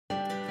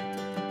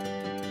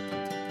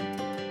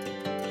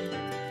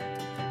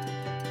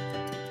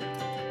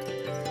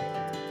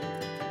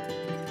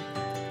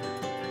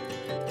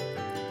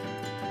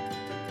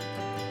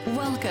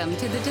Welcome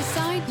to the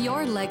Decide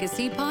Your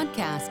Legacy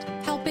podcast,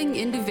 helping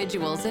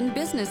individuals and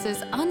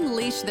businesses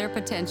unleash their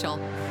potential.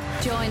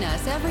 Join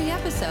us every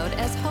episode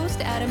as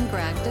host Adam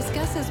Gregg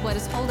discusses what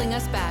is holding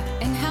us back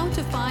and how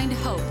to find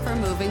hope for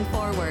moving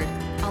forward.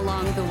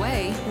 Along the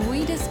way,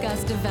 we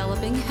discuss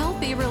developing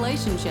healthy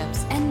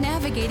relationships and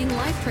navigating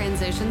life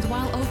transitions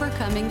while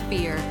overcoming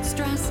fear,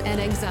 stress, and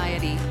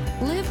anxiety.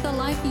 Live the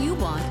life you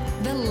want,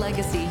 the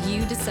legacy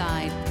you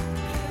decide.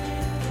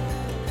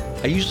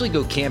 I usually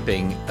go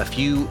camping a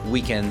few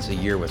weekends a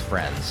year with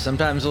friends,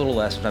 sometimes a little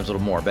less, sometimes a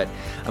little more, but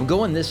I'm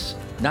going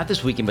not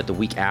this weekend, but the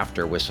week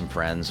after with some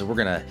friends. We're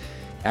going to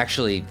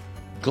actually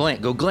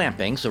go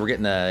glamping. So we're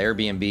getting an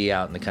Airbnb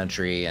out in the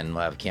country and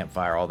we'll have a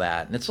campfire, all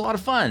that. And it's a lot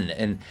of fun.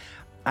 And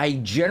I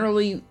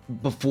generally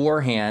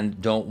beforehand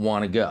don't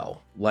want to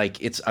go.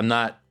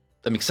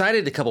 I'm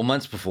excited a couple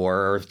months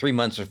before, or 3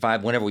 months or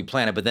 5, whenever we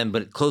plan it.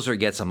 But closer it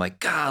gets, I'm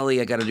like,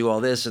 golly, I got to do all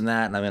this and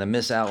that. And I'm going to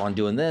miss out on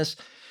doing this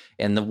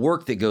and the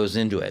work that goes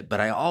into it.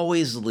 But I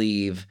always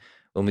leave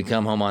when we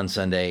come home on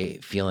Sunday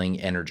feeling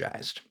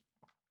energized.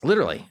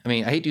 Literally. I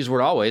mean, I hate to use the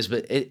word always,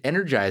 but it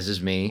energizes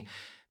me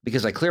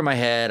because I clear my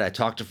head, I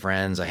talk to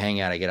friends, I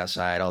hang out, I get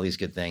outside, all these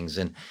good things.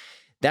 And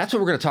that's what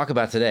we're going to talk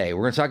about today.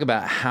 We're going to talk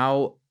about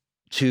how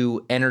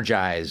to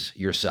energize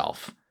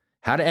yourself.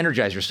 How to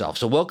energize yourself.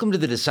 So welcome to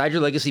the Decide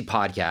Your Legacy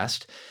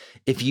podcast.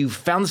 If you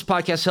found this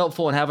podcast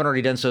helpful and haven't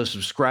already done so,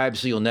 subscribe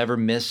so you'll never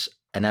miss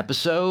an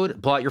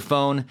episode. Pull out your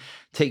phone,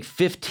 take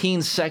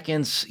 15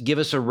 seconds, give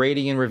us a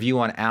rating and review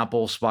on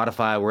Apple,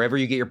 Spotify, wherever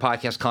you get your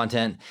podcast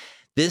content.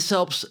 This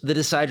helps the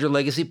Decide Your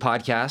Legacy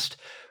podcast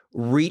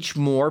reach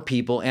more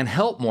people and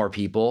help more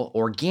people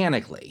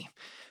organically.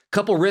 A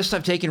couple risks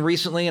I've taken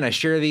recently, and I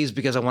share these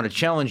because I want to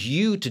challenge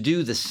you to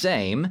do the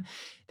same.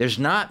 There's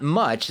not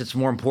much that's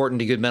more important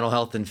to good mental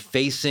health than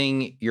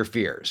facing your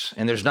fears.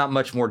 And there's not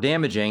much more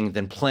damaging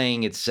than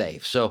playing it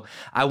safe. So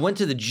I went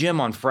to the gym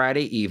on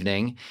Friday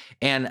evening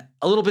and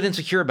a little bit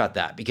insecure about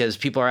that because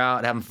people are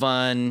out having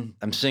fun.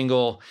 I'm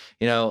single.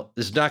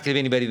 There's not going to be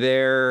anybody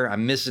there.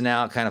 I'm missing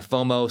out, kind of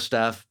FOMO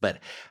stuff, but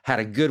had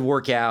a good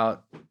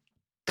workout,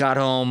 got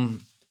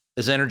home,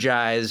 was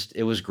energized.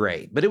 It was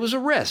great, but it was a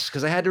risk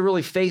because I had to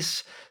really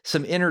face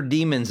some inner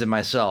demons in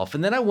myself.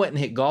 And then I went and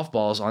hit golf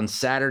balls on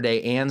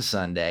Saturday and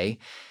Sunday.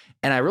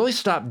 And I really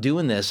stopped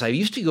doing this. I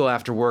used to go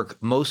after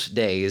work most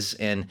days,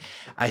 and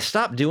I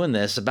stopped doing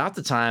this about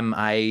the time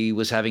I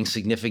was having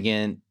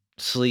significant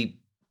sleep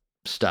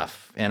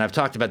stuff. And I've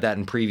talked about that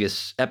in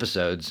previous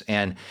episodes.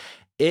 And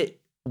it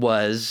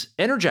was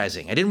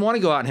energizing. I didn't want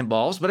to go out and hit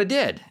balls, but I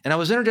did. And I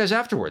was energized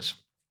afterwards.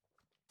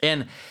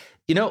 And,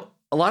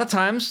 a lot of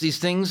times these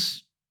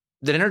things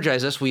that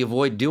energize us, we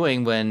avoid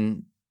doing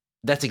when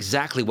that's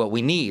exactly what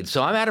we need.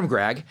 So I'm Adam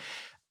Gregg.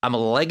 I'm a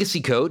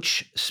legacy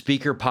coach,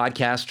 speaker,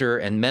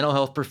 podcaster, and mental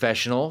health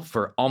professional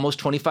for almost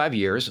 25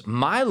 years.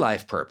 My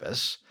life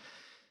purpose,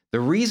 the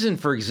reason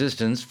for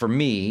existence for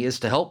me, is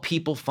to help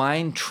people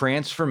find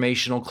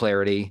transformational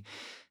clarity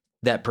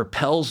that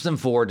propels them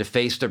forward to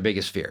face their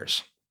biggest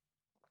fears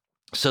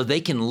so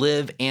they can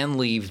live and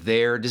leave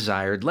their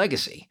desired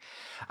legacy.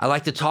 I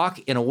like to talk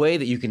in a way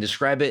that you can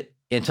describe it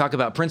and talk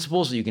about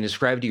principles that you can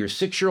describe to your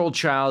 6-year-old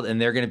child, and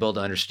they're going to be able to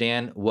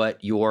understand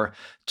what you're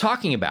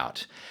talking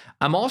about.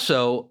 I'm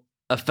also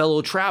a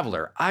fellow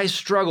traveler. I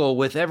struggle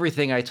with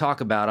everything I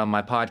talk about on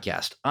my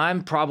podcast.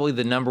 I'm probably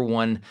the number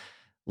one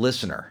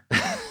listener.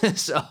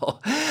 So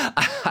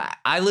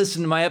I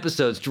listen to my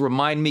episodes to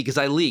remind me because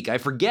I leak. I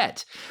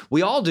forget.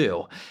 We all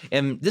do.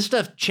 And this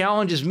stuff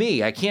challenges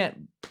me.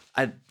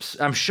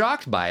 I'm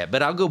shocked by it,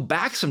 but I'll go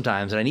back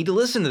sometimes and I need to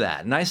listen to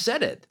that. And I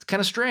said it. It's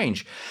kind of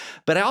strange.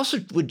 But I also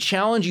would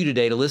challenge you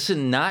today to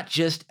listen not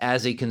just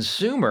as a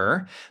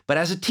consumer, but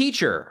as a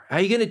teacher. How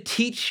are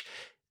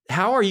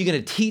you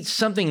going to teach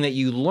something that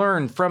you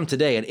learned from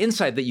today, an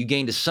insight that you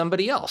gained to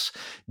somebody else?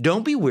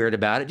 Don't be weird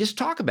about it. Just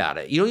talk about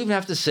it. You don't even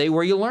have to say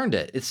where you learned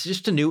it. It's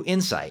just a new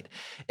insight.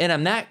 And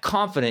I'm that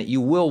confident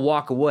you will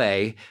walk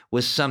away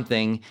with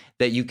something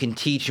that you can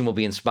teach and will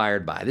be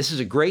inspired by. This is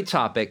a great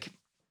topic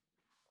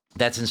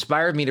that's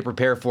inspired me to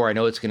prepare for. I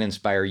know it's going to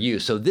inspire you.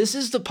 So this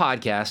is the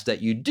podcast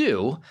that you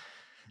do,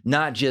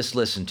 not just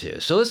listen to.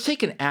 So let's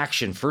take an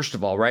action, first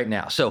of all, right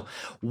now. So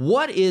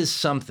what is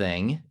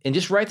something, and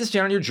just write this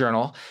down in your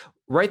journal,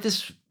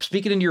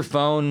 speak it into your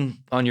phone,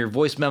 on your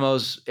voice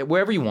memos,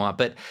 wherever you want,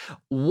 but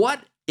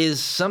what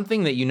is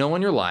something that you know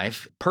in your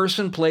life,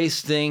 person,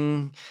 place,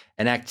 thing,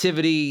 an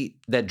activity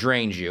that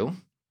drains you?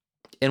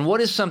 And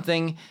what is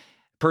something,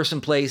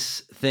 person,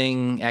 place,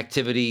 thing,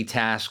 activity,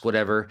 task,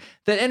 whatever,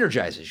 that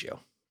energizes you?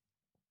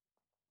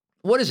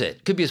 What is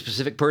it? Could be a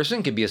specific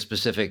person, could be a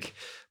specific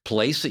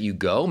place that you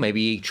go.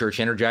 Maybe church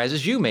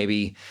energizes you.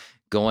 Maybe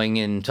going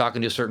and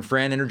talking to a certain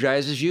friend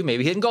energizes you.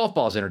 Maybe hitting golf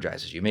balls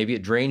energizes you. Maybe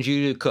it drains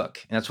you to cook.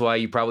 And that's why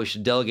you probably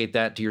should delegate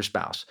that to your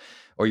spouse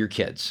or your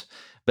kids.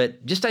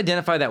 But just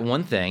identify that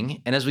one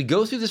thing. And as we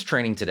go through this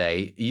training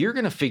today, you're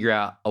going to figure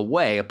out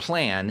a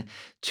plan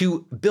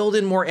to build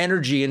in more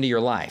energy into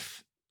your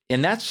life.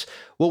 And that's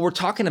what we're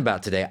talking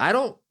about today. I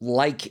don't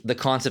like the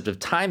concept of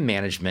time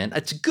management.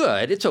 It's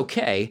good, it's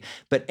okay,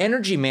 but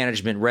energy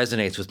management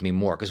resonates with me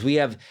more because we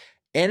have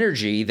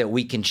energy that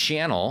we can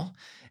channel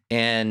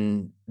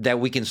and that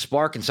we can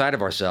spark inside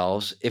of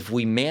ourselves if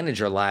we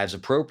manage our lives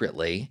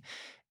appropriately.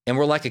 And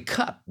we're like a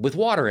cup with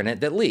water in it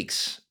that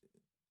leaks,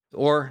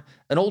 or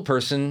an old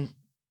person,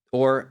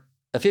 or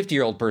a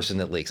 50-year-old person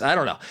that leaks. I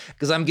don't know,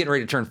 because I'm getting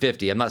ready to turn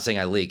 50. I'm not saying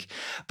I leak.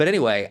 But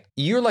anyway,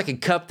 you're like a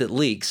cup that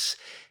leaks,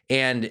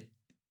 and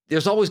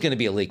there's always going to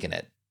be a leak in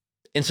it.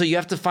 And so you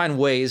have to find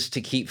ways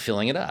to keep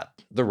filling it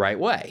up the right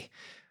way,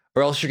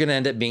 or else you're going to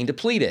end up being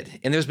depleted.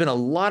 And there's been a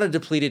lot of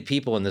depleted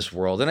people in this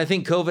world. And I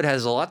think COVID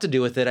has a lot to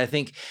do with it. I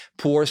think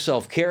poor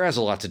self-care has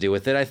a lot to do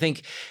with it. I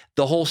think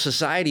the whole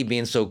society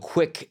being so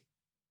quick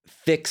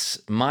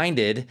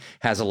fix-minded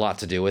has a lot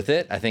to do with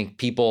it. I think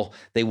people,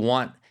 they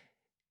want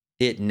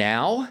it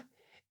now,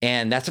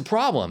 and that's a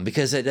problem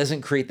because it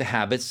doesn't create the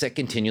habits that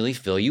continually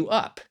fill you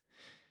up.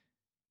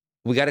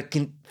 We got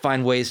to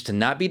find ways to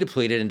not be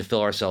depleted and to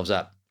fill ourselves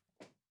up.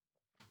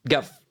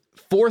 Got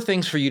 4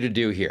 things for you to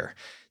do here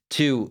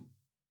to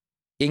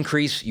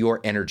increase your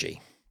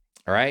energy,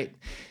 all right?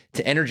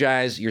 To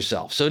energize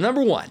yourself. So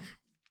number 1,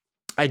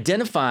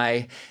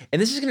 identify,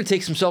 and this is going to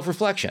take some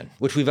self-reflection,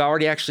 which we've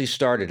already actually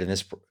started in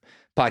this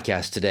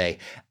podcast today.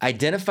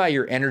 Identify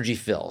your energy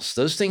fills,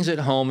 those things at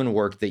home and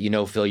work that you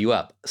know fill you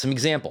up. Some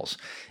examples.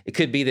 It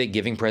could be that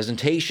giving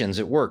presentations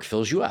at work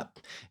fills you up.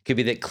 It could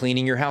be that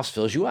cleaning your house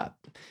fills you up.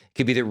 It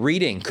could be that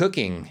reading,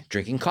 cooking,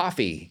 drinking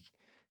coffee,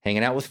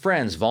 hanging out with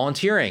friends,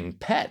 volunteering,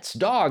 pets,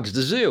 dogs,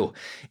 the zoo,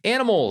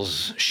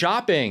 animals,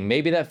 shopping,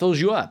 maybe that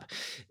fills you up.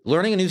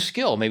 Learning a new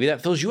skill, maybe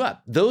that fills you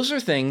up. Those are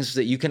things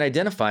that you can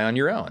identify on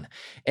your own.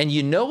 And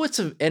you know it's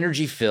an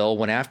energy fill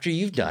when after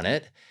you've done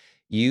it,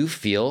 you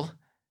feel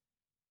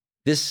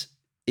this.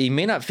 You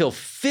may not feel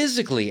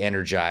physically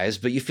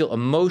energized, but you feel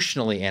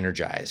emotionally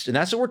energized. And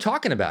that's what we're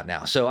talking about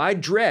now. So I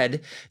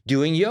dread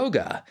doing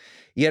yoga,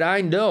 yet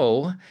I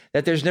know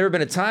that there's never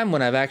been a time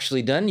when I've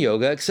actually done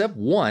yoga except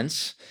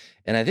once.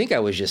 And I think I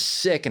was just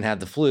sick and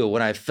had the flu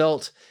when I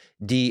felt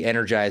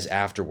de-energized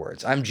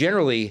afterwards. I'm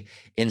generally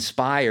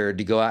inspired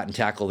to go out and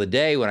tackle the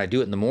day when I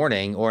do it in the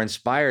morning, or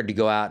inspired to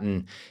go out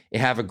and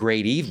have a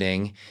great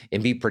evening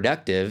and be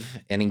productive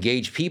and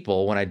engage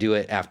people when I do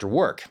it after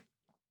work.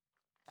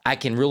 I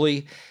can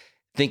really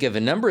think of a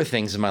number of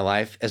things in my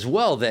life as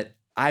well that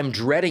I'm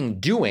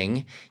dreading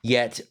doing,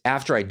 yet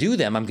after I do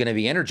them, I'm going to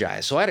be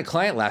energized. So I had a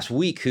client last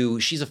week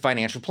she's a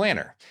financial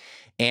planner,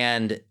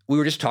 and we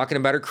were just talking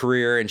about her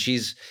career, and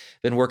she's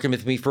been working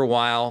with me for a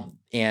while,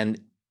 and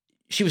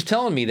she was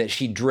telling me that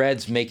she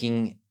dreads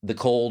making the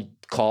cold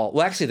call.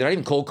 Well, actually, they're not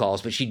even cold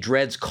calls, but she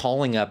dreads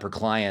calling up her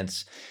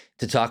clients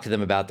to talk to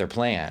them about their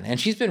plan. And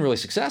she's been really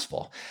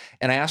successful.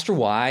 And I asked her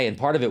why. And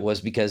part of it was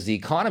because the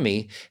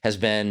economy has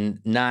been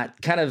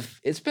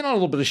it's been on a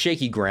little bit of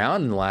shaky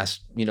ground in the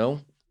last,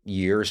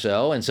 year or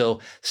so. And so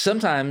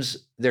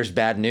sometimes there's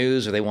bad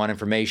news, or they want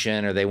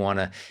information, or they want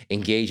to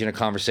engage in a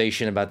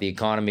conversation about the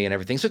economy and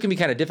everything. So it can be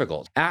kind of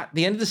difficult. At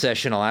the end of the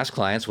session, I'll ask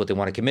clients what they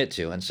want to commit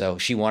to. And so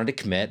she wanted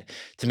to commit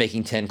to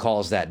making 10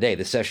 calls that day.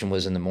 The session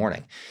was in the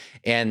morning.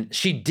 And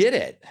she did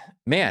it,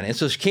 man. And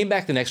so she came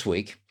back the next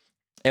week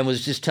and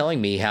was just telling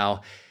me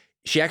how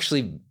she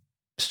actually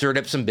stirred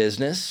up some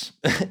business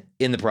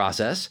in the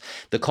process.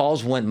 The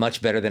calls went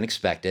much better than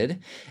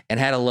expected, and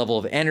had a level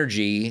of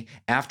energy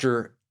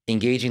after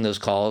engaging those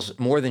calls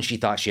more than she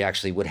thought she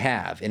actually would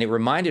have. And it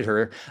reminded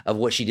her of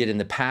what she did in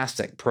the past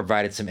that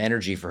provided some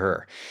energy for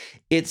her.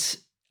 It's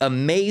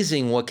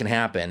amazing what can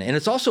happen. And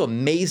it's also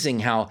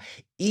amazing how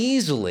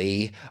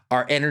easily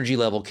our energy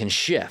level can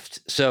shift.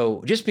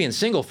 So just being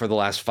single for the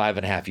last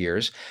 5.5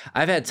 years,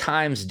 I've had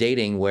times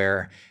dating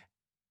where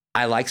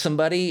I like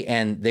somebody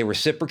and they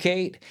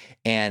reciprocate,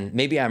 and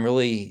maybe I'm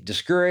really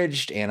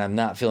discouraged and I'm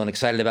not feeling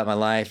excited about my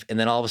life. And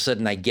then all of a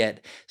sudden I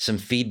get some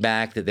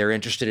feedback that they're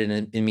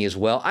interested in me as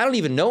well. I don't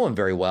even know them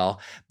very well,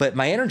 but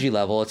my energy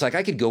level, it's like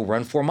I could go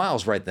run 4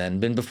 miles right then.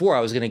 But before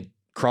I was going to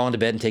crawl into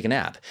bed and take a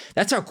nap.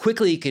 That's how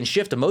quickly it can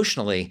shift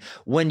emotionally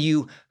when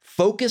you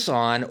focus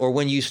on, or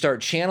when you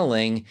start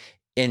channeling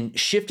and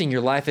shifting your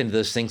life into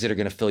those things that are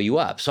going to fill you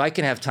up. So I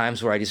can have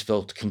times where I just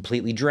feel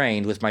completely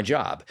drained with my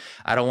job.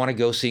 I don't want to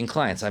go seeing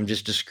clients. I'm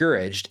just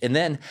discouraged. And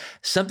then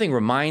something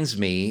reminds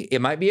me,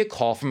 it might be a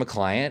call from a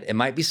client, it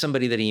might be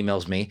somebody that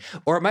emails me,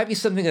 or it might be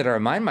something that I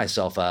remind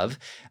myself of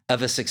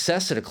a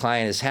success that a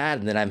client has had.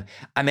 And then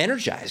I'm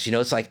energized.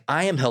 It's like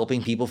I am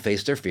helping people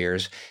face their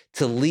fears,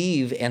 to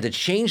leave and to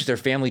change their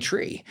family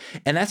tree.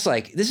 And that's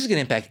like, this is going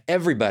to impact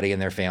everybody in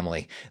their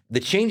family. The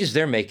changes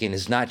they're making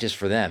is not just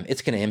for them.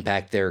 It's going to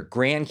impact their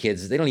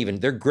grandkids.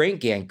 Their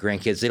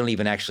great-grandkids, they don't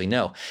even actually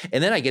know.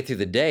 And then I get through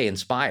the day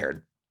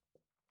inspired.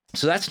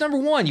 So that's number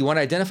 1. You want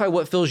to identify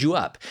what fills you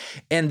up.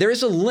 And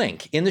there's a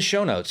link in the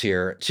show notes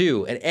here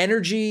to an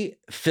energy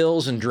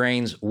fills and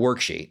drains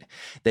worksheet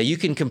that you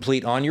can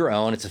complete on your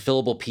own. It's a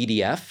fillable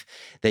PDF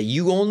that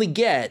you only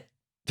get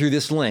through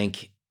this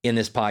link in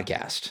this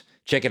podcast.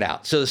 Check it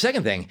out. So the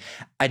second thing,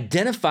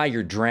 identify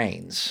your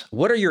drains.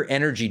 What are your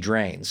energy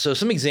drains? So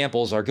some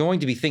examples are going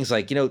to be things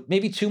like,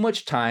 maybe too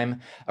much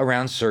time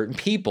around certain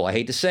people. I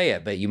hate to say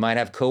it, but you might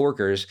have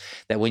coworkers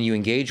that when you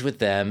engage with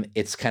them,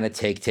 it's kind of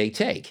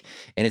take,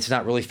 and it's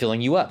not really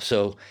filling you up.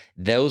 So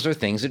those are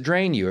things that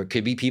drain you. It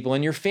could be people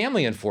in your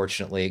family,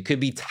 unfortunately. It could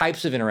be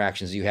types of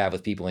interactions you have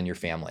with people in your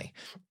family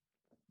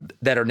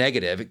that are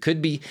negative. It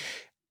could be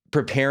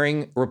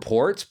preparing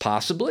reports,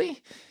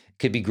 possibly.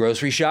 Could be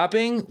grocery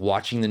shopping,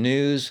 watching the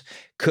news,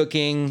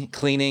 cooking,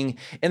 cleaning.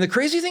 And the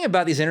crazy thing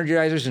about these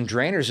energizers and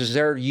drainers is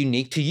they're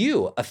unique to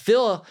you. A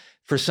fill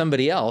for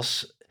somebody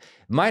else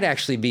might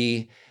actually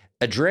be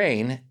a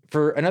drain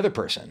for another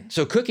person.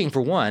 So cooking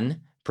for one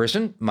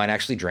person might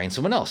actually drain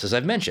someone else, as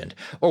I've mentioned.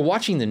 Or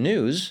watching the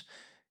news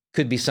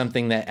could be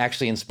something that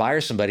actually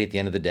inspires somebody at the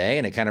end of the day,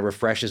 and it kind of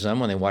refreshes them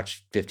when they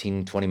watch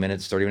 15, 20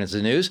 minutes, 30 minutes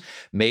of the news.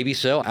 Maybe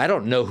so. I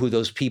don't know who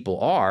those people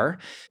are.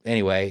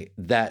 Anyway,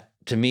 that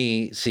to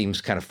me seems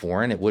kind of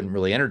foreign. It wouldn't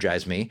really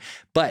energize me,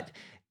 but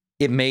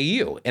it may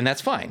you, and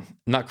that's fine.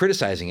 I'm not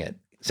criticizing it.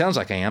 Sounds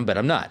like I am, but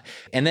I'm not.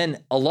 And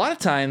then a lot of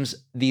times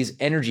these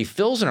energy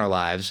fills in our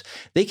lives,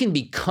 they can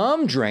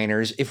become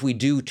drainers if we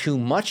do too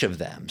much of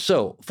them.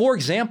 So for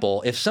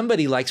example, if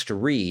somebody likes to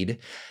read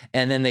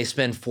and then they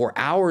spend 4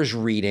 hours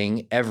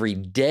reading every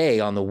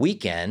day on the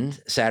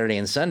weekend, Saturday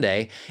and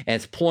Sunday, and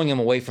it's pulling them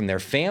away from their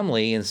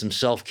family and some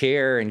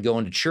self-care and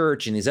going to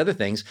church and these other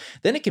things,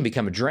 then it can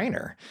become a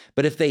drainer.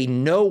 But if they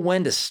know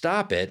when to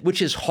stop it,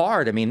 which is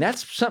hard, I mean,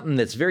 that's something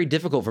that's very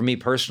difficult for me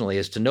personally,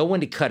 is to know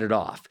when to cut it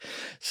off.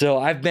 So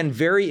I've been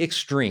very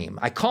extreme.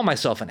 I call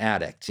myself an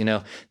addict,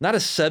 not a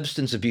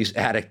substance abuse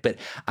addict, but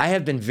I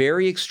have been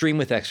very extreme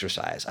with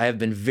exercise. I have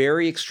been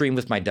very extreme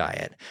with my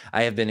diet.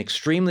 I have been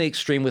extremely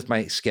extreme with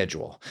my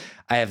schedule.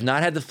 I have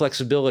not had the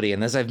flexibility.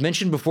 And as I've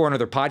mentioned before in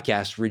other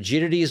podcasts,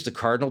 rigidity is the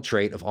cardinal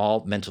trait of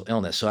all mental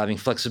illness. So having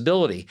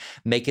flexibility,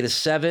 make it a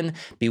 7,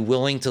 be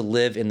willing to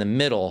live in the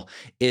middle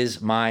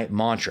is my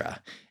mantra.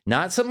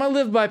 Not something I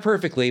live by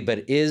perfectly,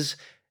 but is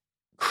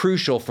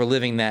crucial for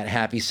living that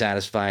happy,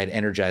 satisfied,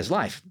 energized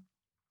life.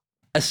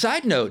 A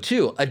side note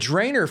too, a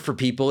drainer for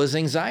people is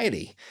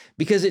anxiety,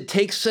 because it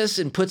takes us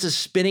and puts us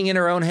spinning in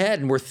our own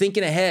head, and we're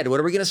thinking ahead. What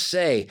are we going to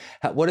say?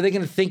 What are they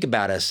going to think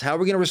about us? How are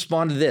we going to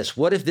respond to this?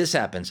 What if this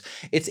happens?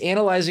 It's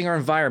analyzing our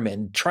environment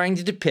and trying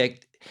to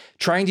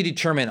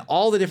determine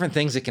all the different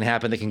things that can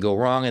happen, that can go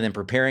wrong, and then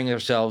preparing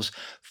ourselves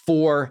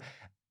for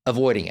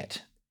avoiding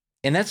it.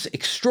 And that's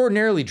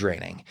extraordinarily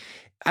draining.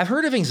 I've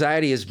heard of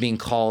anxiety as being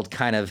called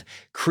kind of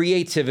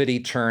creativity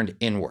turned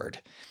inward.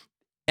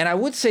 And I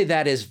would say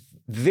that is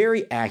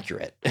very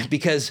accurate,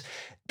 because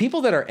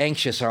people that are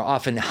anxious are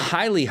often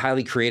highly,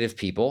 highly creative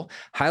people,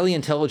 highly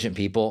intelligent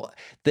people.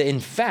 In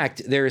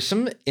fact, there is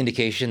some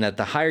indication that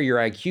the higher your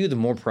IQ, the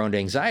more prone to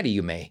anxiety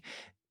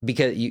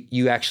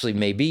you actually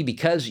may be,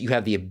 because you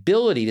have the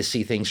ability to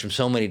see things from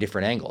so many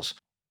different angles.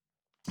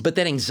 But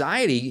that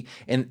anxiety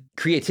and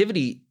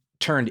creativity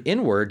turned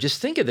inward, just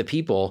think of the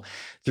people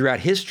throughout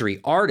history,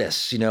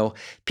 artists,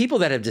 people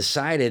that have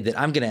decided that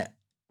I'm going to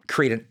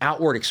create an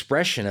outward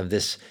expression of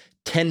this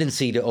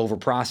tendency to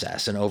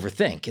overprocess and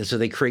overthink. And so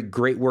they create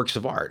great works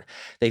of art.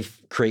 They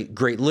create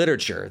great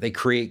literature. They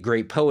create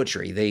great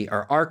poetry. They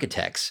are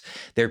architects.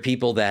 They're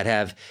people that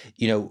have,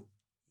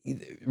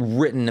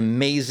 written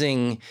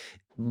amazing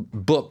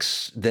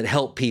books that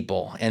help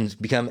people and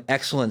become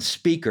excellent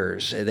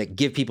speakers that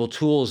give people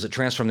tools that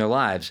transform their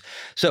lives.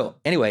 So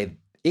anyway,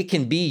 it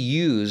can be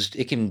used.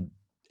 It can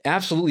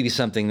absolutely be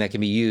something that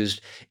can be used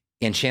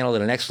and channeled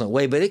in an excellent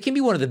way, but it can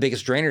be one of the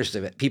biggest drainers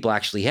that people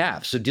actually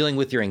have. So dealing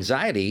with your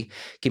anxiety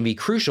can be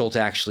crucial to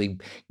actually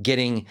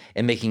being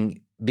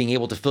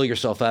able to fill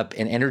yourself up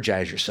and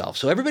energize yourself.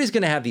 So everybody's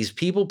going to have these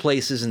people,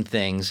 places, and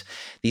things,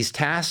 these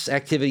tasks,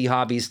 activity,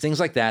 hobbies, things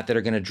like that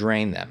are going to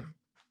drain them.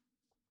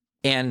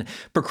 And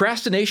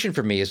procrastination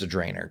for me is a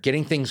drainer.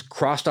 Getting things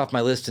crossed off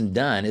my list and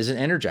done is an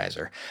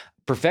energizer.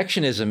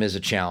 Perfectionism is a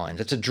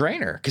challenge. It's a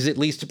drainer because it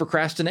leads to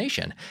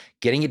procrastination.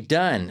 Getting it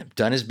done.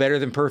 Done is better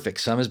than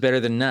perfect. Some is better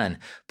than none.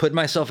 Putting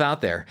myself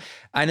out there.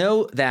 I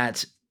know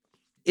that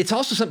it's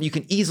also something you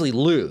can easily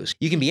lose.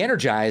 You can be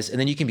energized and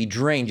then you can be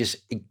drained just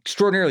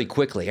extraordinarily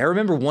quickly. I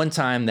remember one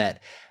time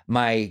that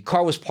my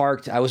car was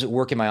parked. I was at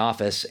work in my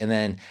office, and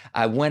then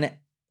I went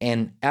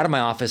out of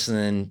my office, and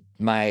then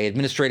my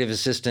administrative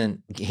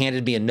assistant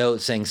handed me a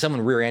note saying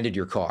someone rear-ended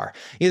your car.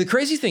 The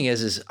crazy thing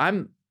is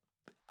I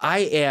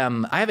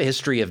have a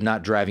history of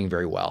not driving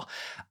very well.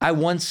 I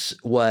once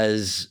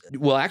was,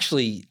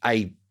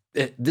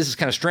 this is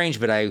kind of strange,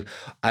 but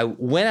I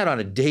went out on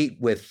a date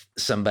with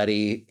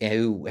somebody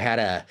who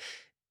had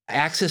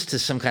access to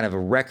some kind of a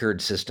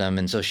record system.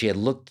 And so she had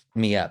looked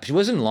me up. She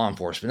wasn't in law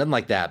enforcement, nothing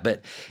like that.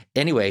 But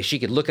anyway, she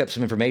could look up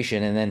some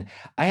information. And then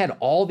I had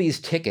all these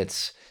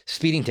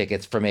speeding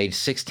tickets from age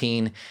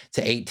 16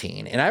 to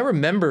 18. And I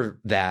remember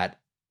that.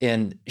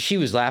 And she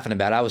was laughing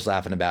about it. I was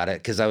laughing about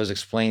it because I was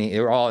explaining they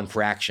were all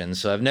infractions.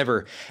 So I've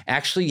never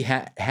actually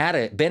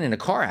been in a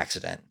car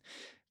accident,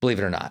 believe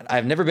it or not.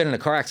 I've never been in a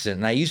car accident.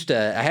 And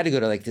I had to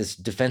go to like this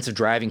defensive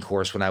driving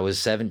course when I was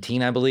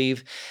 17, I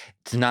believe.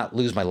 to not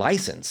lose my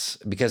license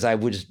because I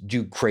would just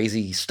do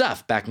crazy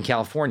stuff back in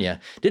California.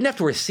 Didn't have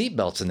to wear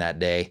seatbelts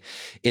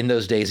in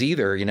those days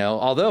either,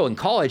 although in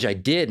college I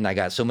did, and I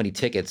got so many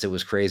tickets, it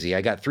was crazy.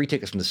 I got 3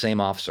 tickets from the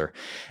same officer,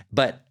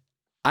 but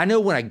I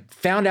know when I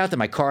found out that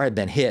my car had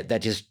been hit,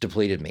 that just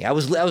depleted me. I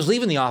was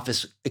leaving the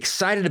office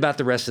excited about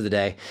the rest of the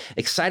day,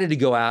 excited to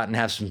go out and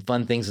have some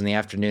fun things in the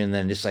afternoon, and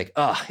then just like,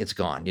 it's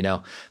gone.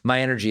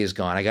 My energy is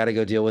gone. I got to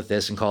go deal with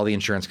this and call the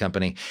insurance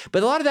company.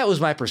 But a lot of that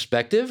was my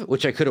perspective,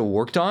 which I could have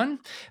worked on.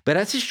 But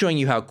that's just showing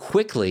you how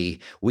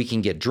quickly we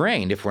can get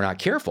drained if we're not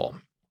careful.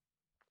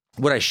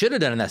 What I should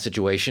have done in that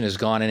situation is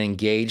gone and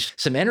engaged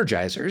some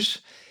energizers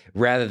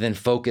rather than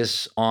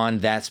focus on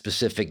that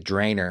specific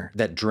drain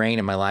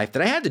in my life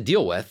that I had to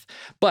deal with,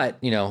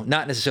 but,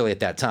 not necessarily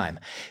at that time.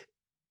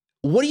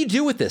 What do you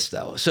do with this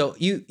though? So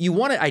you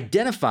want to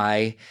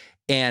identify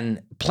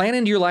and plan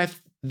into your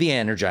life the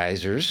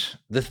energizers,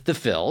 the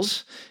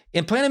fills,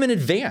 and plan them in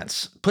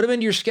advance. Put them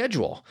into your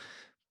schedule.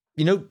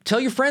 Tell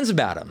your friends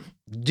about them.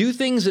 Do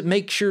things that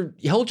make sure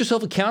you hold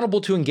yourself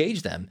accountable to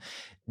engage them.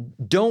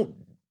 Don't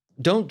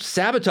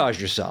sabotage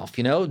yourself.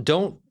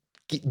 Don't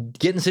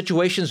get in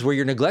situations where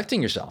you're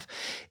neglecting yourself.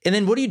 And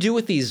then what do you do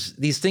with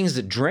these things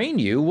that drain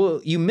you?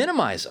 Well, you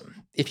minimize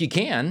them if you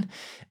can,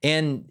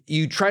 and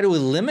you try to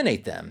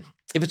eliminate them.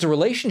 If it's a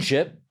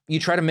relationship, you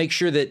try to make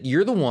sure that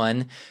you're the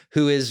one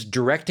who is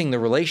directing the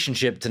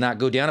relationship to not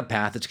go down a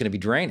path that's going to be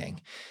draining.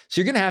 So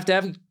you're going to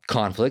have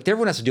conflict.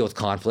 Everyone has to deal with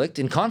conflict,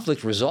 and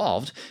conflict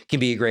resolved can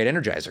be a great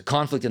energizer.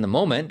 Conflict in the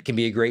moment can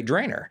be a great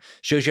drainer.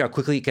 Shows you how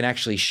quickly it can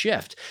actually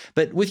shift.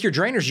 But with your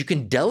drainers, you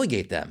can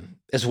delegate them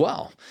as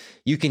well.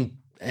 You can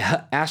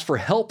ask for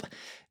help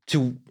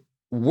to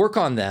work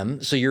on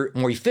them so you're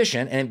more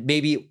efficient, and it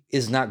maybe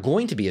is not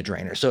going to be a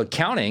drainer. So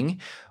accounting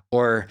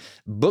or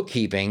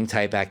bookkeeping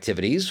type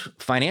activities,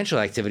 financial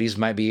activities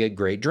might be a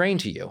great drain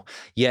to you.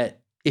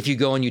 Yet if you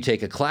go and you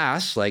take a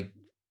class like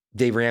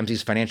Dave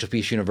Ramsey's Financial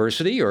Peace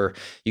University, or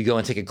you go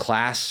and take a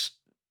class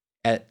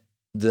at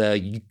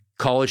the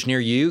college near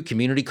you,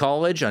 community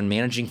college, on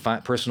managing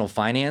personal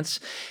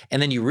finance,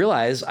 and then you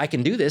realize I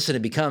can do this, and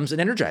it becomes an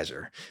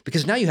energizer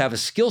because now you have a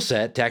skill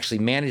set to actually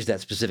manage that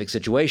specific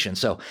situation.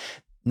 So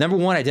number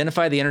 1,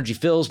 identify the energy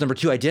fills. Number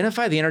 2,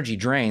 identify the energy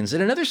drains.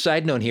 And another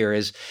side note here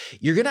is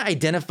you're going to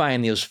identify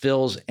in those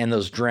fills and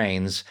those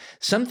drains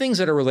some things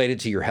that are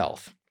related to your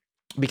health,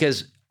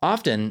 because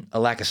often a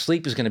lack of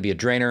sleep is going to be a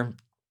drainer.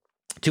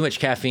 Too much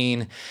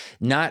caffeine,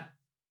 not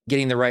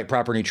getting the right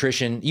proper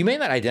nutrition. You may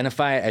not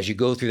identify it as you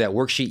go through that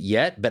worksheet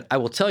yet, but I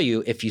will tell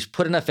you, if you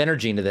put enough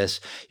energy into this,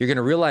 you're going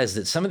to realize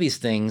that some of these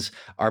things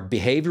are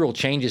behavioral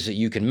changes that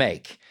you can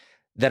make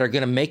that are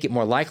going to make it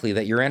more likely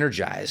that you're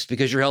energized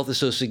because your health is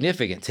so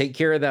significant. Take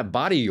care of that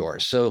body of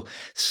yours. So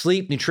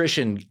sleep,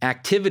 nutrition,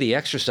 activity,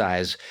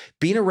 exercise,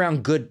 being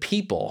around good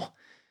people,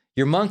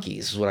 your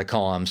monkeys is what I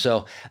call them.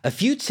 So a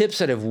few tips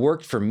that have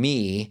worked for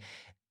me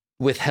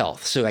with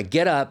health. So I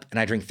get up and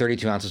I drink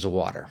 32 ounces of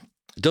water.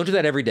 Don't do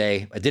that every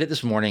day. I did it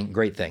this morning.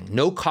 Great thing.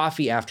 No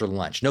coffee after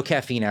lunch. No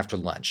caffeine after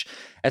lunch.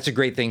 That's a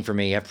great thing for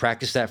me. I've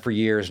practiced that for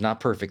years, not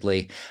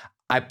perfectly.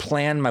 I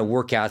plan my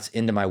workouts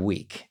into my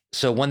week.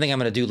 So one thing I'm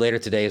going to do later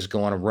today is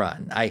go on a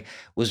run. I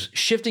was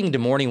shifting to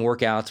morning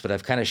workouts, but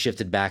I've kind of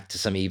shifted back to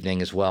some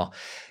evening as well.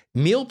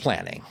 Meal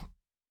planning,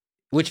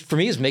 which for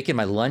me is making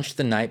my lunch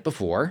the night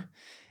before,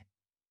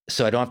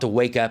 so I don't have to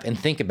wake up and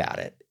think about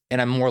it.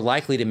 And I'm more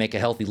likely to make a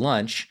healthy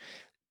lunch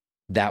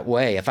that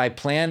way. If I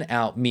plan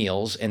out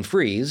meals and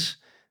freeze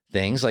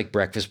things like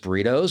breakfast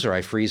burritos, or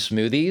I freeze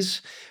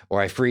smoothies,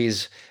 or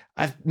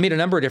I've made a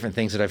number of different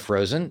things that I've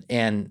frozen,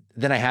 and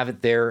then I have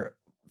it there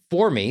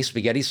for me,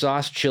 spaghetti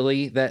sauce,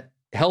 chili, that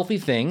healthy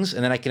things,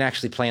 and then I can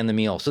actually plan the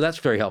meal. So that's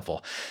very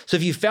helpful. So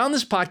if you found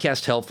this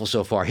podcast helpful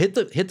so far, hit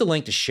the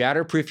link to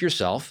Shatterproof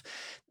Yourself.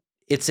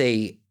 It's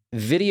a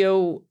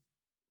video.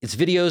 It's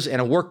videos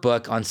and a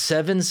workbook on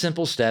 7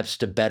 simple steps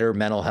to better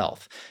mental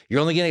health.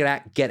 You're only going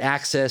to get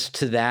access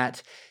to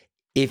that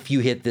if you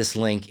hit this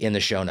link in the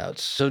show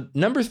notes. So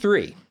number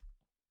 3,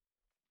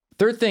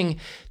 third thing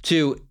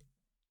to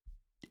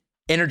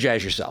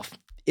energize yourself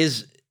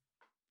is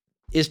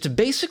to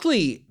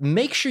basically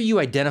make sure you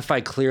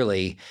identify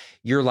clearly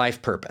your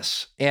life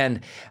purpose. And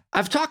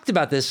I've talked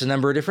about this a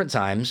number of different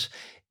times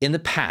in the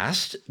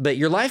past, but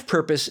your life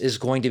purpose is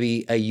going to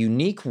be a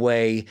unique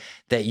way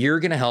that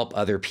you're going to help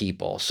other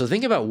people. So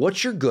think about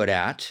what you're good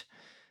at.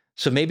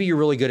 So maybe you're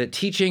really good at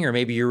teaching, or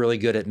maybe you're really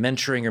good at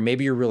mentoring, or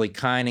maybe you're really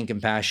kind and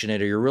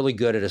compassionate, or you're really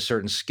good at a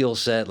certain skill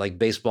set like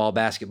baseball,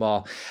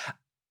 basketball,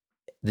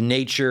 the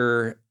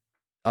nature,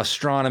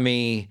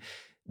 astronomy.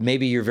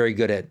 Maybe you're very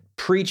good at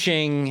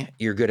preaching,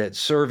 you're good at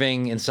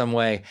serving in some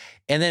way.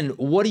 And then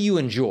what do you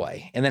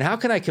enjoy? And then how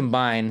can I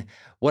combine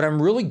what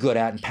I'm really good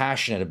at and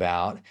passionate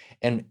about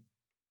and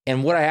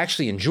what I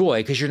actually enjoy?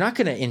 Because you're not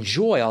going to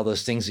enjoy all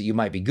those things that you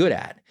might be good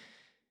at.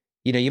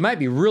 You might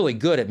be really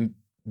good at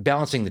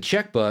balancing the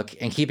checkbook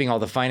and keeping all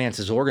the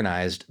finances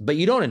organized, but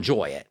you don't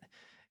enjoy it.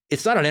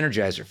 It's not an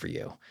energizer for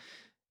you,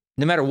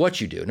 no matter what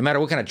you do, no matter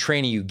what kind of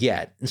training you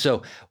get. And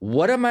so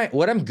what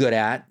I'm good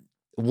at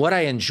what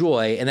I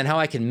enjoy, and then how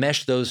I can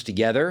mesh those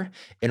together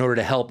in order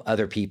to help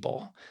other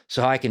people.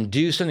 So how I can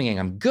do something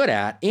I'm good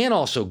at and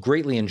also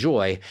greatly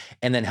enjoy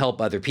and then help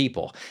other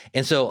people.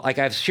 And so, like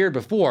I've shared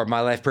before,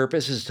 my life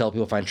purpose is to help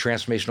people find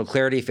transformational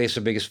clarity, face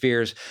their biggest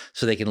fears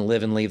so they can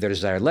live and leave their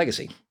desired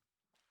legacy.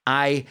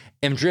 I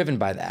am driven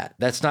by that.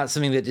 That's not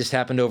something that just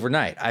happened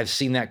overnight. I've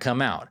seen that come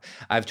out.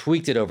 I've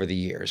tweaked it over the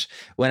years.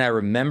 When I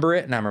remember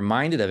it and I'm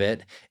reminded of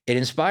it, it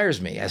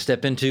inspires me. I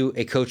step into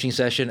a coaching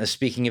session, a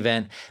speaking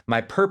event. My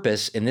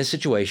purpose in this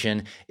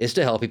situation is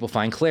to help people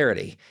find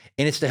clarity,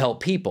 and it's to help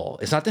people.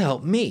 It's not to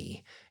help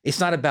me. It's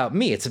not about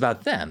me. It's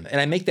about them. And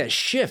I make that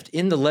shift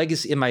in the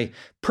legacy, in my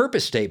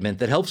purpose statement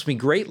that helps me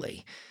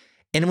greatly.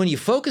 And when you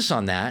focus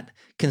on that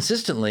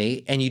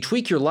consistently and you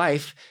tweak your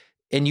life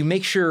and you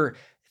make sure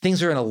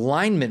things are in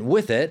alignment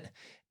with it,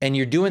 and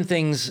you're doing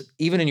things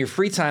even in your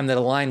free time that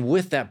align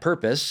with that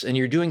purpose, and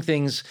you're doing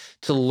things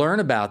to learn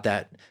about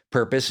that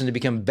purpose and to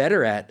become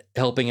better at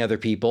helping other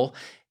people,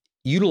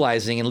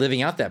 utilizing and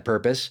living out that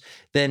purpose,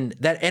 then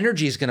that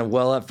energy is going to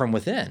well up from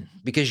within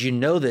because you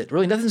know that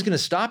really nothing's going to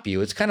stop you.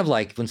 It's kind of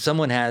like when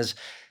someone has,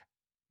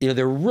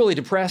 they're really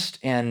depressed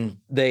and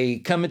they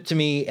come to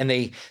me and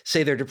they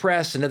say they're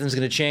depressed and nothing's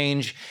going to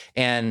change.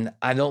 And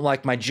I don't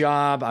like my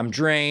job. I'm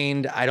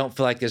drained. I don't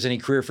feel like there's any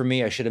career for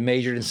me. I should have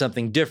majored in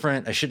something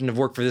different. I shouldn't have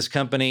worked for this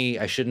company.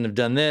 I shouldn't have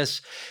done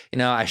this.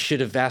 I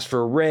should have asked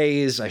for a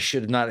raise. I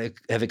should not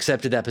have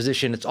accepted that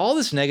position. It's all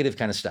this negative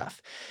kind of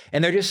stuff.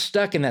 And they're just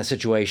stuck in that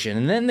situation.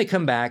 And then they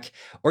come back,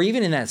 or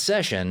even in that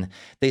session,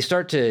 they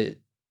start to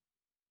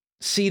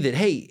see that,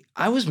 hey,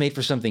 I was made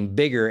for something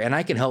bigger and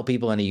I can help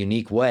people in a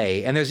unique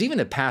way. And there's even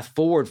a path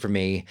forward for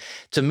me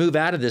to move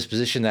out of this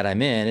position that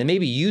I'm in and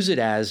maybe use it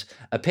as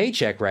a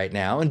paycheck right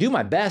now and do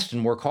my best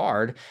and work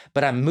hard,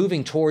 but I'm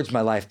moving towards my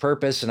life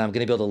purpose and I'm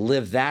going to be able to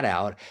live that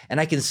out. And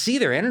I can see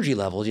their energy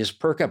level just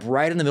perk up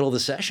right in the middle of the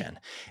session.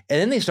 And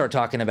then they start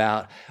talking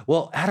about,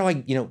 well, how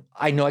do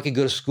I know I could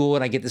go to school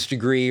and I get this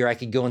degree, or I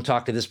could go and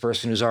talk to this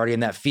person who's already in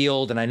that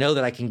field. And I know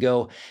that I can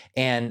go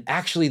and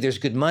actually there's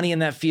good money in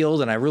that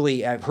field. And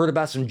I've heard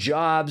about some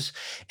jobs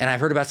and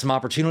I've heard about some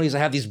opportunities. I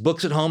have these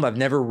books at home I've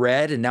never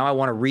read and now I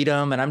want to read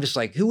them. And I'm just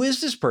like, who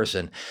is this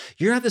person?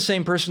 You're not the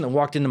same person that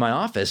walked into my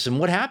office, and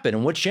what happened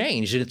and what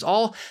changed? And it's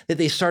all that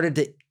they started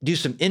to do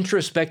some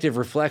introspective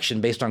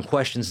reflection based on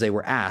questions they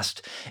were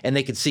asked. And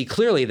they could see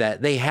clearly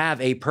that they have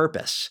a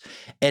purpose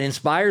and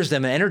inspires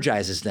them and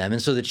energizes them.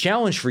 And so the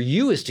challenge for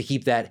you is to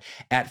keep that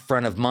at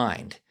front of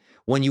mind.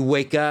 When you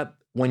wake up,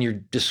 when you're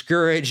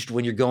discouraged,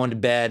 when you're going to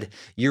bed,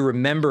 you're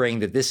remembering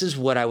that this is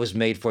what I was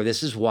made for.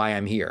 This is why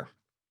I'm here.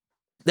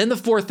 Then the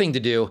fourth thing to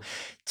do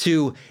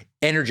to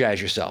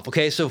energize yourself.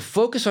 Okay, so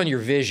focus on your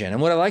vision.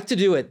 And what I like to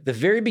do at the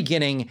very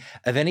beginning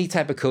of any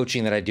type of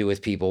coaching that I do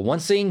with people,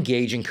 once they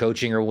engage in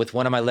coaching or with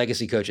one of my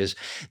legacy coaches,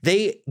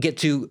 they get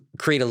to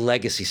create a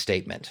legacy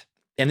statement.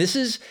 And this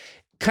is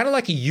kind of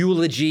like a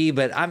eulogy,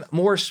 but I'm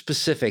more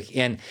specific.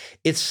 And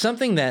it's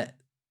something that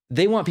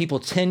they want people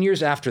 10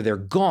 years after they're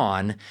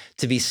gone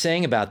to be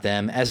saying about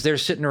them as they're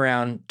sitting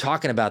around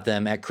talking about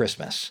them at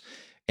Christmas.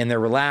 And they're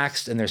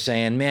relaxed and they're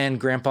saying, man,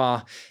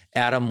 Grandpa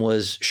Adam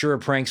was sure a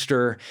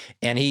prankster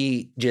and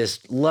he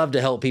just loved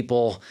to help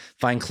people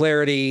find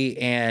clarity,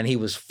 and he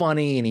was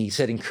funny and he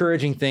said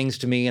encouraging things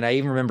to me. And I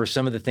even remember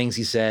some of the things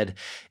he said,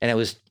 and it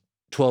was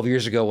 12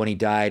 years ago when he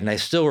died, and I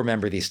still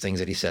remember these things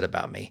that he said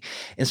about me.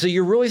 And so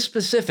you're really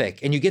specific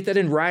and you get that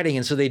in writing.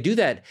 And so they do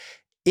that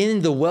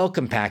in the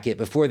welcome packet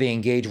before they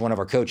engage one of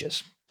our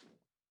coaches.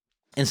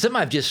 And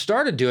something I've just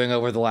started doing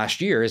over the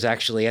last year is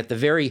actually at the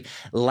very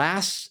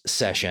last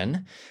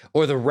session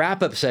or the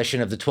wrap-up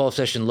session of the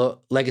 12-session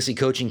legacy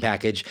coaching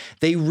package,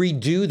 they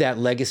redo that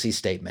legacy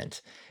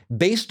statement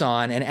based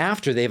on and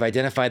after they've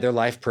identified their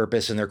life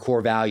purpose and their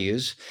core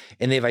values,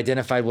 and they've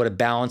identified what a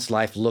balanced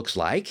life looks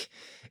like,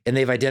 and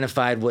they've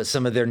identified what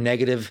some of their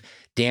negative,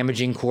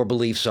 damaging core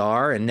beliefs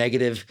are and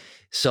negative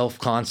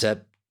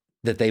self-concept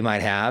that they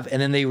might have, and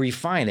then they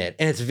refine it.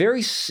 And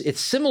it's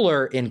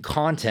similar in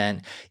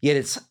content, yet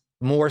it's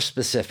more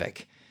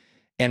specific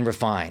and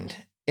refined.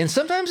 And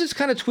sometimes it's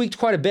kind of tweaked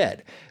quite a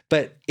bit,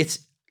 but it's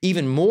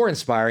even more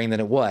inspiring than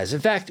it was.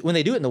 In fact, when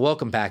they do it in the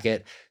welcome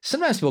packet,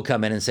 sometimes people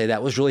come in and say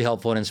that was really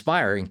helpful and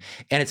inspiring,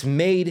 and it's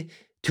made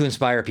to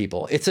inspire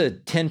people. It's a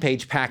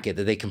 10-page packet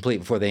that they complete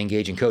before they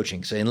engage in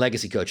coaching, so in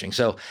legacy coaching.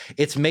 So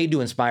it's made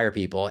to inspire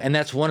people. And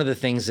that's one of the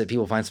things that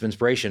people find some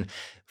inspiration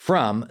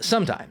from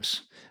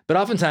sometimes. But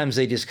oftentimes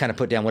they just kind of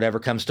put down whatever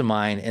comes to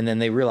mind, and then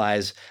they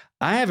realize,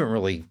 I haven't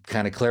really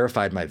kind of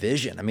clarified my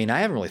vision. I mean, I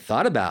haven't really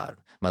thought about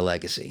my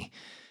legacy,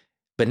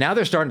 but now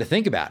they're starting to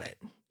think about it.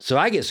 So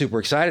I get super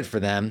excited for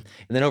them.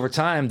 And then over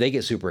time, they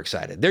get super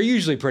excited. They're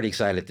usually pretty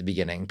excited at the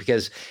beginning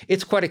because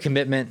it's quite a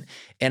commitment.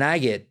 And I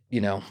get,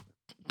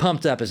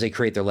 pumped up as they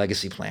create their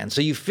legacy plan. So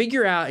you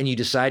figure out and you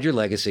decide your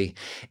legacy,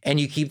 and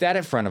you keep that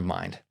at front of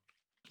mind.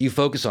 You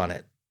focus on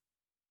it.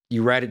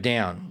 You write it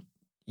down.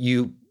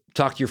 You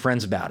talk to your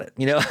friends about it.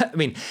 I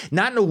mean,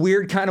 not in a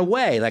weird kind of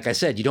way. Like I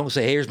said, you don't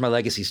say, hey, here's my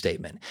legacy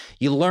statement.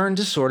 You learn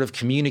to sort of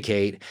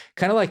communicate,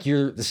 kind of like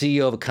you're the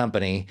CEO of a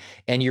company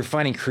and you're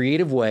finding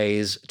creative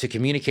ways to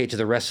communicate to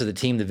the rest of the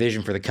team the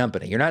vision for the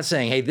company. You're not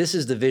saying, hey, this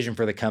is the vision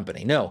for the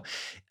company. No,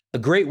 a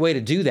great way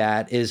to do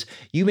that is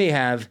you may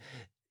have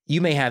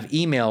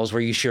emails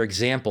where you share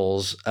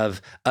examples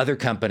of other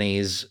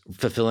companies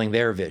fulfilling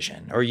their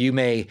vision, or you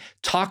may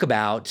talk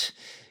about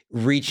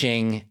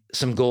reaching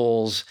some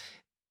goals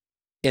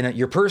in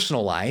your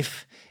personal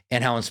life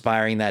and how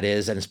inspiring that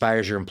is, that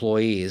inspires your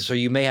employees. So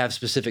you may have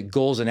specific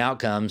goals and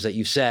outcomes that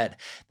you've set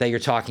that you're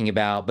talking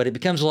about, but it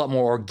becomes a lot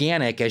more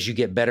organic as you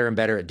get better and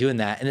better at doing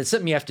that. And it's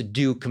something you have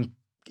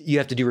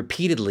to do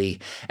repeatedly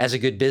as a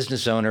good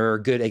business owner or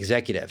good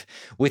executive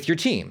with your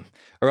team,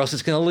 or else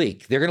it's going to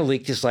leak. They're going to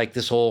leak just like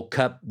this whole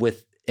cup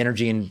with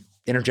energy and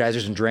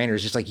energizers and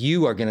drainers, just like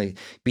you are going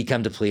to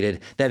become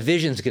depleted. That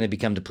vision is going to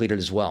become depleted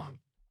as well.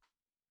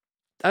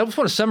 I just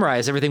want to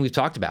summarize everything we've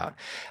talked about.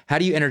 How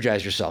do you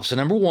energize yourself? So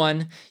number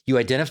one, you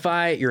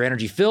identify your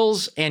energy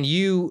fills and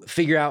you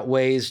figure out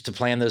ways to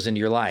plan those into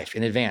your life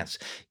in advance.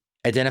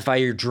 Identify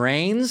your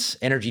drains,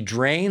 energy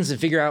drains,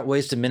 and figure out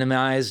ways to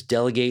minimize,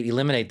 delegate,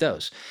 eliminate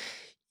those.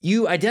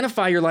 You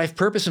identify your life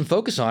purpose and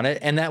focus on it,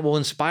 and that will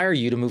inspire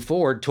you to move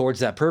forward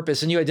towards that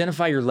purpose. And you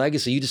identify your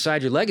legacy. You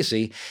decide your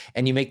legacy,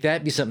 and you make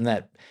that be something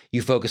that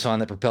you focus on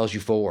that propels you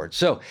forward.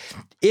 So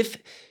if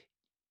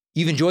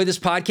you've enjoyed this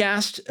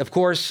podcast, of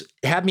course,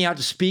 have me out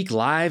to speak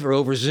live or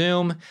over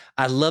Zoom.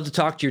 I'd love to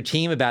talk to your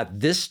team about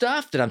this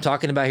stuff that I'm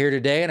talking about here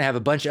today, and I have a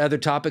bunch of other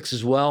topics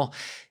as well.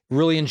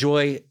 Really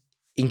enjoy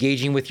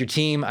engaging with your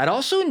team. I'd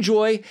also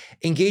enjoy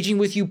engaging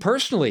with you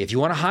personally. If you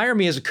want to hire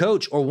me as a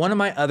coach or one of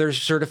my other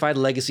certified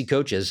legacy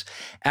coaches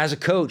as a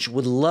coach,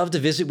 would love to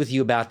visit with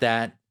you about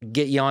that,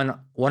 get you on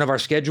one of our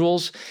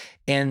schedules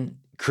and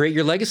create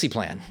your legacy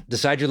plan,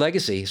 decide your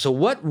legacy. So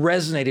what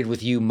resonated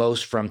with you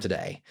most from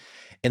today?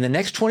 In the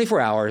next 24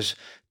 hours,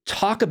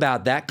 talk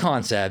about that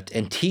concept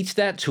and teach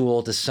that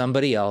tool to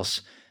somebody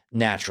else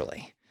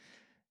naturally.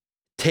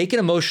 Take an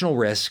emotional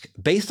risk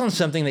based on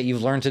something that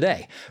you've learned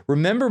today.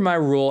 Remember my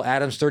rule,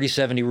 Adam's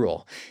 30-70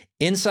 rule.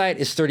 Insight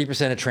is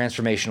 30% of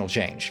transformational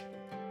change.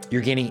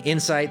 You're gaining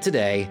insight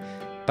today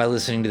by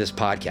listening to this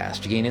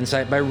podcast. You gain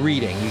insight by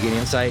reading. You gain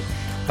insight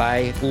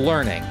by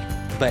learning.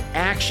 But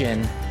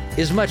action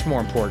is much more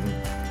important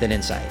than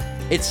insight.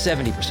 It's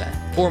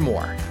 70% or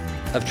more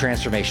of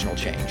transformational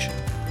change.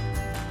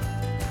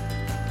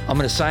 I'm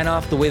going to sign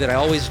off the way that I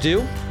always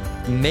do.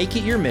 Make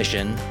it your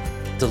mission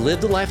to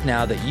live the life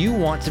now that you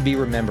want to be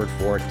remembered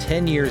for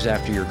 10 years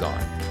after you're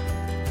gone.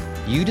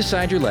 You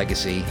decide your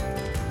legacy,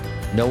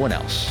 no one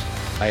else.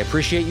 I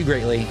appreciate you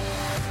greatly,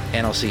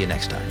 and I'll see you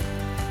next time.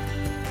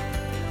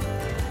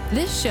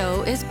 This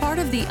show is part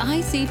of the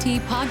ICT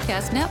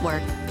Podcast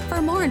Network.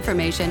 For more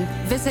information,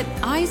 visit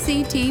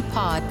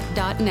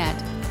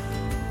ictpod.net.